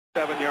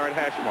7-yard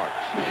hash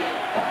marks.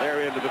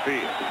 They're into the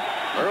field.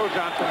 Earl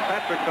Johnson,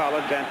 Patrick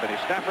Collins, Anthony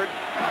Stafford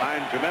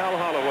behind Jamelle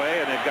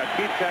Holloway, and they've got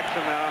Keith Jackson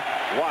now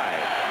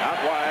wide,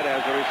 out wide as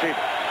a receiver,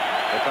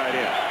 the tight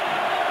end.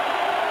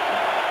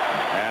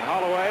 And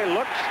Holloway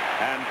looks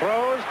and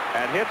throws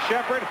and hits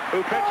Shepard,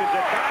 who pitches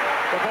it back.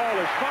 The ball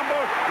is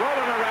fumbled,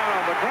 rolling around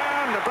on the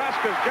ground.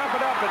 Nebraska's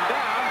jumping up and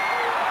down.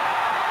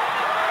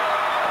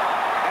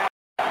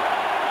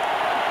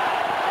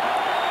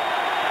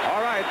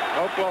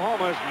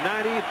 Oklahoma's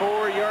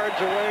 94 yards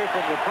away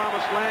from the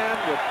promised land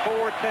with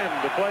 4:10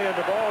 to play in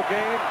the ball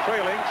game,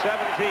 trailing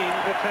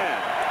 17-10.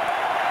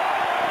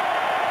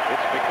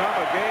 It's become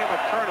a game of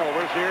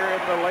turnovers here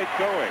in the late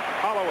going.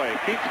 Holloway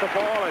keeps the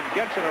ball and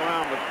gets it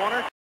around the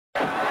corner.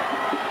 4th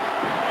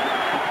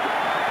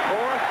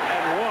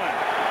and 1,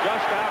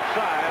 just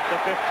outside the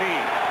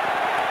 15.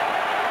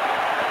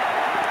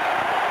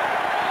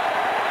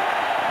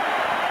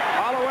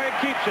 Holloway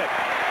keeps it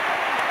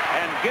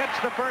and gets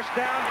the first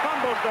down,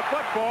 fumbles the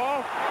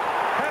football.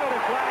 Penalty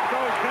flag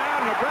goes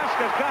down.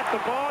 Nebraska's got the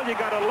ball. You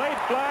got a late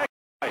flag.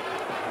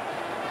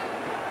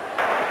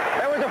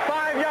 There was a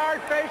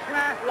 5-yard face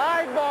mask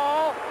live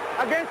ball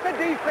against the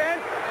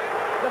defense.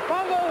 The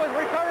fumble was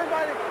recovered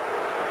by the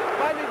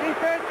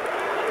defense.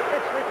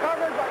 It's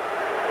recovered by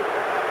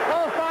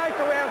qualified,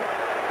 so we have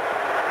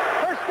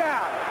first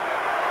down.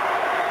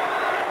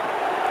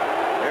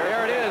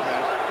 There it is.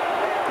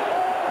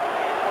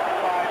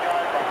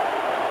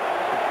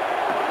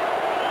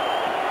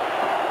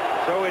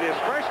 So it is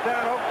first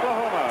down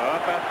Oklahoma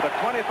up at the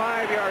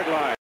 25-yard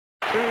line.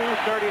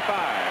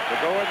 2:35 to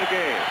go in the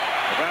game.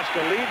 Nebraska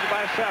leads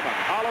by 7.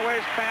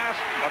 Holloway's pass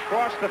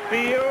across the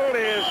field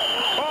is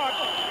caught.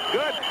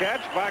 Good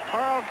catch by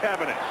Carl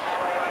Cabinet.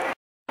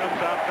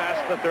 Comes out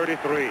past the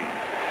 33.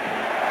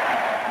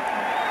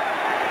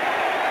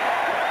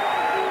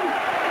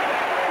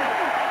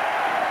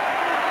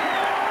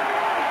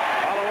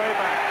 Holloway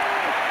back.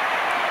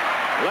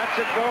 Lets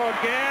it go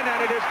again,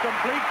 and it is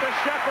complete to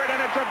Shepard,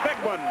 and it's a big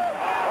one.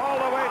 All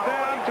the way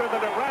down to the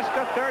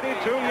Nebraska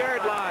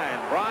 32-yard line.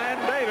 Brian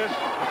Davis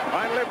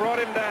finally brought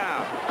him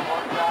down.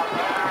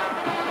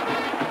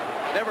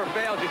 Never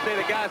fails. You say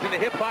the guy's in the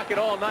hip pocket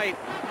all night.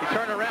 You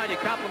turn around, you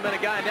compliment a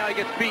guy, and now he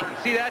gets beaten.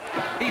 See that?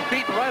 He's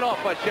beaten right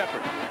off by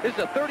Shepard. This is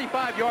a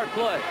 35-yard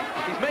play.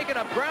 He's making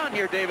up ground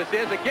here, Davis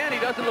is. Again, he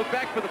doesn't look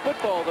back for the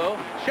football, though.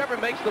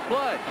 Shepard makes the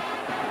play.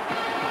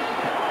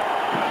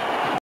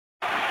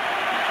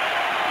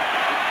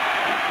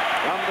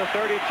 From the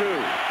 32,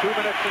 2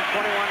 minutes and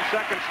 21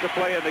 seconds to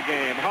play in the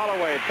game.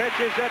 Holloway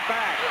pitches it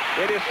back.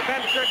 It is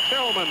Spencer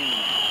Tillman.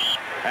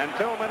 And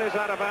Tillman is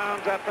out of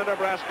bounds at the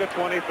Nebraska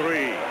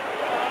 23.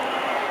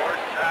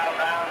 Out of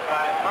bounds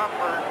by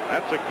Mumford.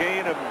 That's a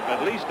gain of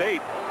at least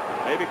 8,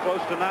 maybe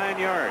close to 9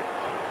 yards.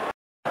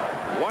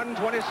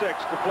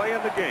 1:26 to play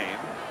in the game.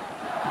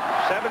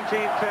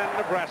 17-10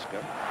 Nebraska.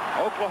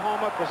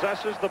 Oklahoma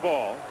possesses the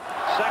ball.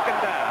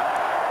 Second down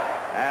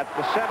at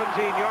the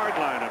 17-yard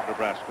line of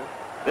Nebraska.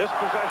 This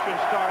possession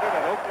started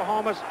at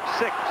Oklahoma's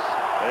 6.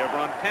 They have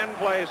run 10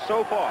 plays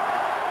so far.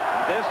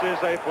 And this is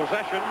a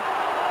possession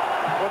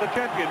for the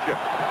championship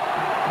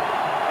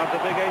of the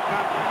Big 8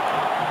 Conference.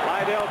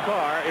 Lydell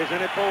Carr is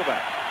in at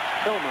fullback.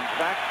 Tillman's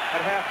back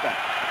at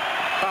halfback.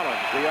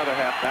 Collins, the other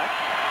halfback.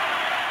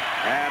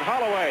 And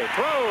Holloway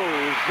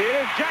throws.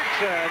 It is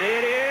Jackson.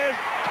 It is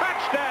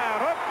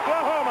touchdown,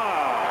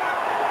 Oklahoma.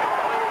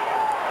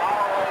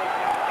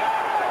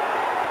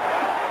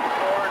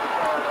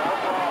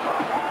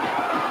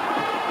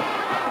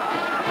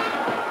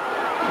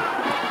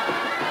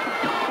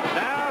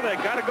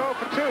 Got to go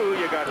for 2.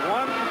 You got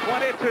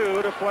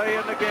 1:22 to play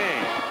in the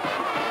game.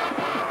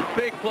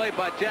 Big play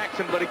by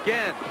Jackson, but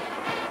again,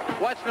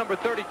 watch number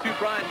 32,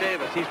 Brian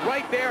Davis. He's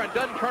right there and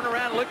doesn't turn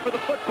around and look for the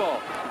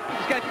football.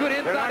 He's got good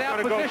inside-out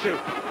position.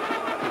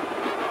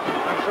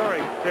 I'm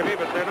sorry, Timmy,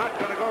 but they're not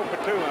going to go for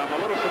 2. I'm a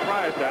little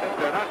surprised at it.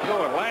 They're not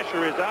going.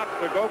 Lashar is out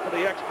to go for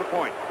the extra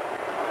point.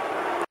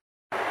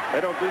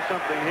 They don't do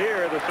something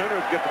here. The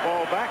Sooners get the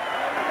ball back,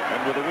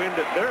 and with the wind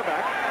at their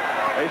back,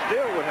 they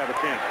still would have a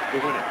chance to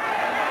win it.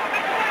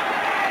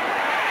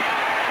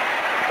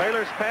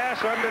 Taylor's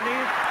pass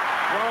underneath,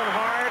 thrown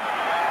hard,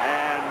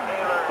 and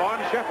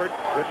Vaughn Shepard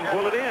couldn't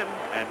pull it in,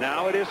 and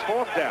now it is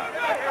 4th down.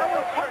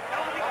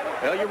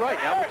 Well, you're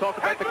right. Now we'll talk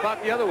about the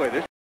clock the other way.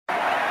 And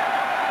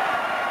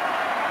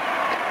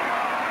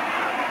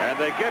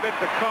they give it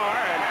to Carr,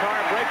 and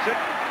Carr breaks it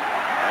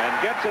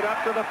and gets it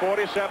up to the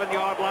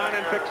 47-yard line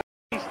and picks at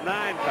least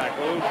 9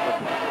 tackles.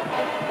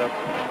 The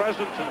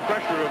presence and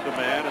pressure of the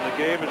man in the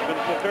game has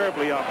been so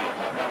terribly obvious.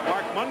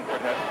 Mark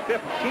Munford has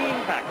 15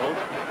 tackles,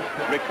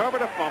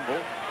 recovered a fumble,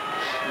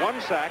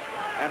 1 sack,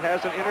 and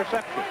has an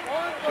interception.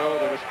 So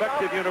the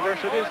respective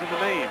universities and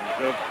the names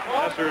of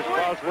Messrs.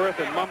 Bosworth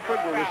and Mumford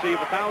will receive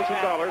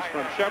 $1,000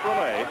 from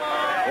Chevrolet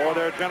for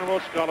their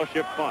general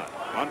scholarship fund.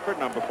 Mumford,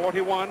 number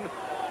 41,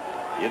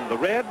 in the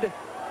red,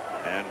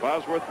 and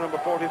Bosworth, number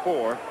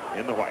 44,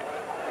 in the white.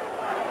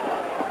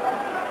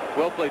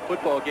 Well-played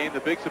football game.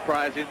 The big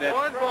surprise in that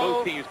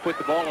both teams put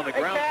the ball on the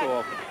ground so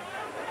often.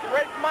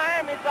 ready for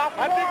Miami. It's off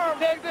the warm.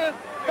 Texas.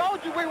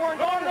 Told you we weren't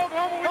going to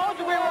Oklahoma. Told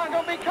you we weren't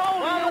going to be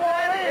cold.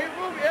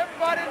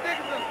 Everybody in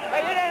Dixon.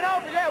 Hey, it ain't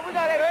over yet. We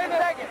got 18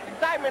 seconds.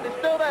 Excitement is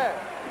still there.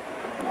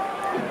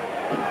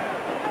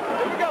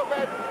 Here we go,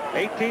 baby.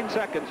 18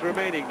 seconds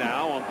remaining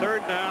now on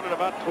third down and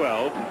about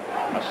 12.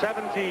 A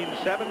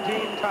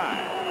 17-17 tie.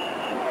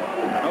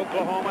 And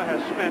Oklahoma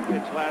has spent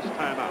its last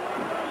timeout.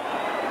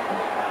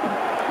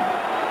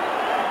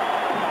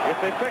 If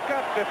they pick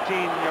up 15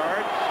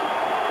 yards,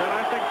 then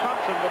I think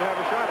Thompson would have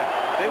a shot at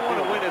it. They want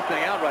to win this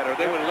thing outright, or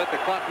they would have let the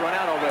clock run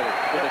out already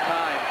with the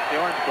time, the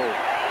Orange Bowl.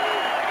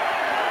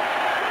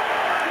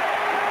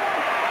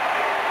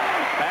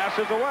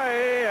 Passes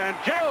away, and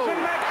Jackson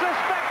makes a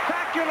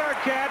spectacular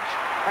catch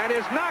and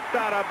is knocked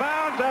out of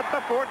bounds at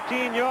the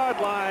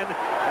 14-yard line.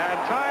 And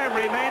time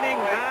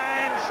remaining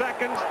 9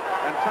 seconds,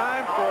 and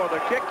time for the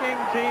kicking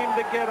team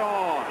to get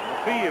on the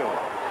field.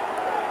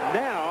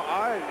 Now,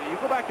 you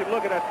go back and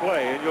look at that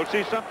play, and you'll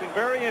see something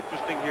very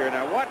interesting here.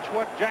 Now, watch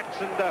what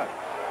Jackson does.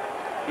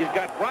 He's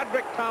got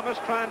Broderick Thomas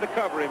trying to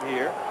cover him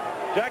here.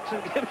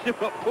 Jackson gives him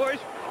a push,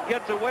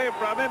 gets away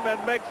from him, and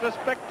makes a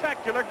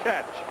spectacular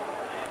catch.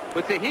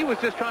 But see, he was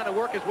just trying to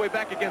work his way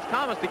back against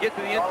Thomas to get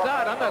to the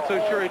inside. I'm not so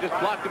sure he just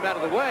blocked him out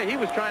of the way. He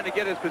was trying to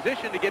get his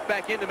position to get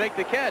back in to make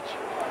the catch.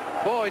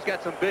 Boy, he's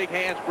got some big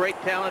hands, great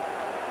talent.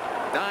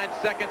 9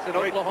 seconds, and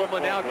Oklahoma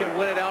now can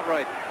win it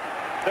outright.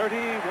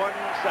 31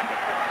 seconds.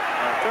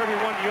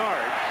 31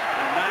 yards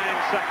in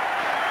 9 seconds.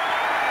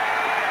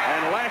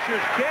 And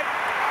Lashar's kick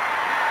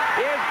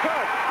is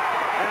good.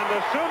 And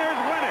the Sooners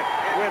win it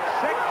with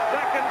 6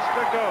 seconds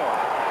to go.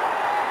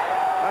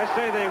 I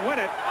say they win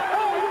it.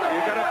 You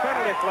got a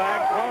penalty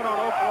flag thrown on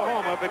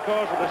Oklahoma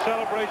because of the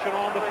celebration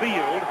on the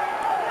field,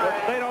 but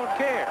they don't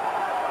care.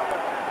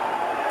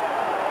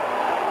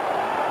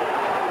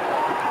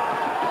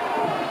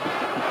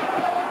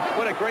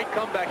 What a great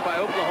comeback by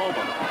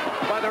Oklahoma.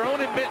 By their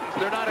own admittance,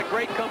 they're not a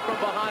great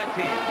come-from-behind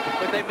team,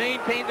 but they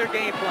maintained their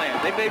game plan.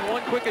 They made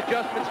one quick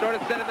adjustment,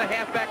 started sending the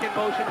halfback in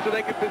motion so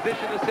they could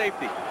position the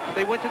safety.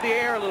 They went to the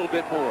air a little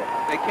bit more.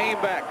 They came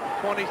back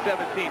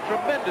 2017.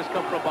 Tremendous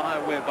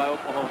come-from-behind win by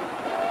Oklahoma.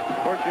 Of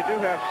course, you do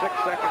have 6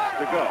 seconds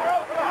to go.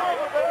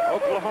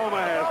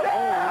 Oklahoma has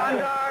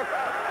owned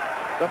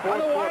the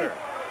fourth quarter.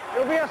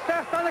 You'll be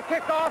assessed on the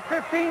kickoff,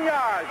 15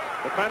 yards.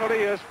 The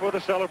penalty is for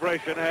the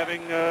celebration,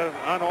 having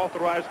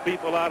unauthorized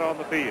people out on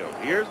the field.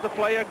 Here's the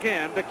play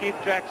again to Keith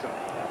Jackson.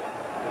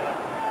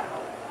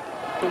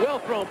 It's a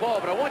well-thrown ball,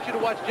 but I want you to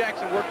watch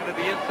Jackson working to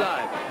the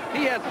inside.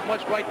 He has as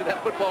much right to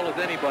that football as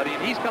anybody,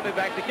 and he's coming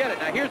back to get it.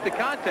 Now, here's the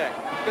contact,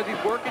 because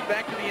he's working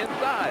back to the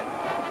inside.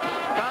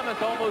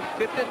 Thomas almost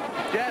tipped it.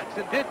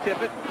 Jackson did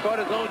tip it, caught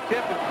his own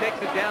tip, and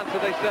takes it down, so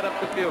they set up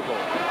the field goal.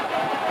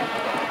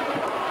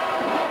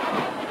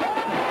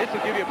 This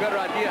will give you a better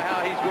idea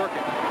how he's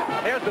working.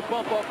 There's the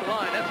bump off the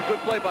line. That's a good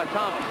play by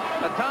Thomas.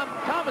 Now,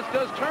 Thomas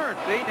does turn.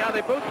 See, now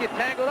they both get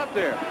tangled up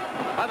there.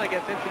 I think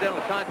that's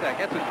incidental contact.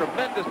 That's a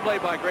tremendous play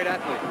by a great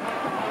athlete.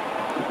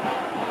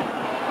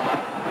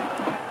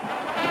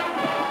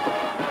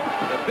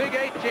 The Big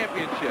 8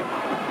 championship.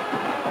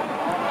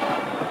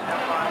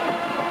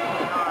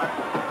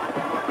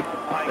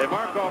 They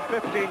mark off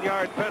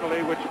 15-yard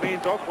penalty, which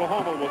means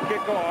Oklahoma will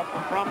kick off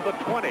from the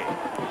 20.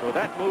 So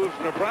that moves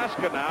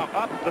Nebraska now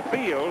up the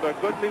field a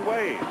goodly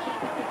ways.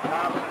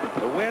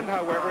 The wind,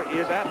 however,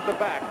 is at the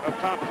back of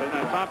Thompson,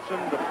 and Thompson,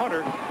 the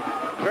punter,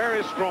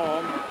 very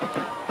strong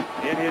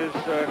in his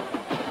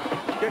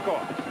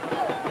kickoff.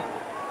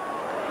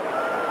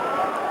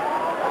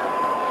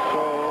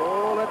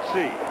 So let's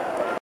see.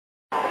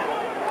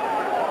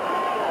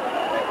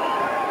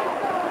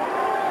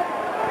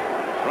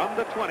 From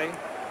the 20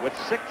 with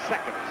 6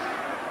 seconds.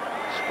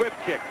 Squib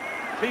kick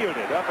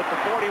fielded up at the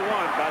 41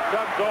 by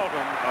Doug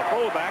Dalton, a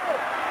fullback,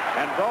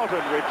 and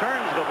Dalton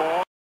returns the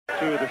ball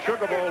to the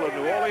Sugar Bowl in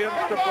New Orleans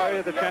to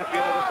play the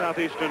champion of the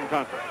Southeastern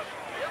Conference.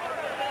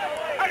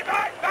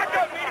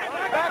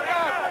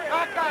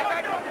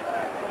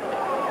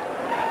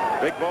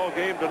 Big ball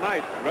game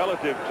tonight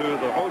relative to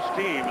the host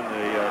team in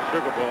the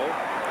Sugar Bowl,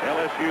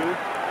 LSU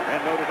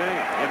and Notre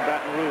Dame in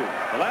Baton Rouge.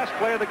 The last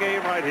play of the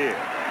game right here.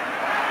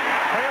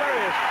 Taylor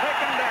is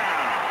taken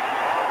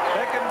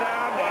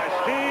down by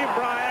Steve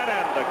Bryant,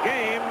 and the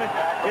game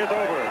is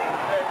over.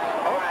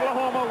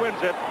 Oklahoma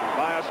wins it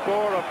by a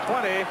score of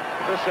 20-17.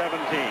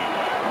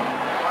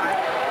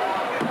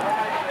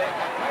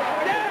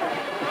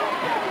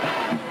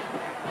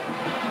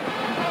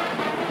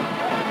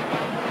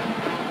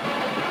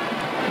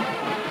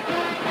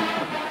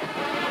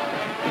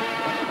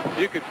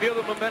 You could feel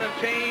the momentum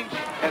change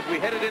as we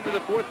headed into the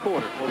fourth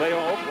quarter. Well,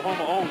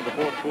 Oklahoma owned the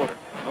fourth quarter.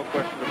 No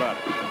question about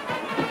it.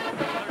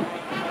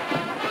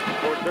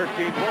 Scored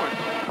 13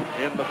 points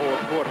in the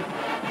fourth quarter.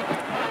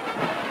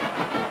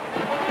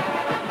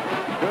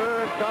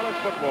 Good college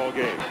football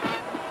game.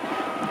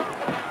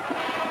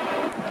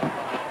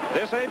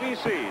 This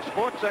ABC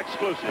Sports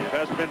Exclusive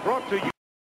has been brought to you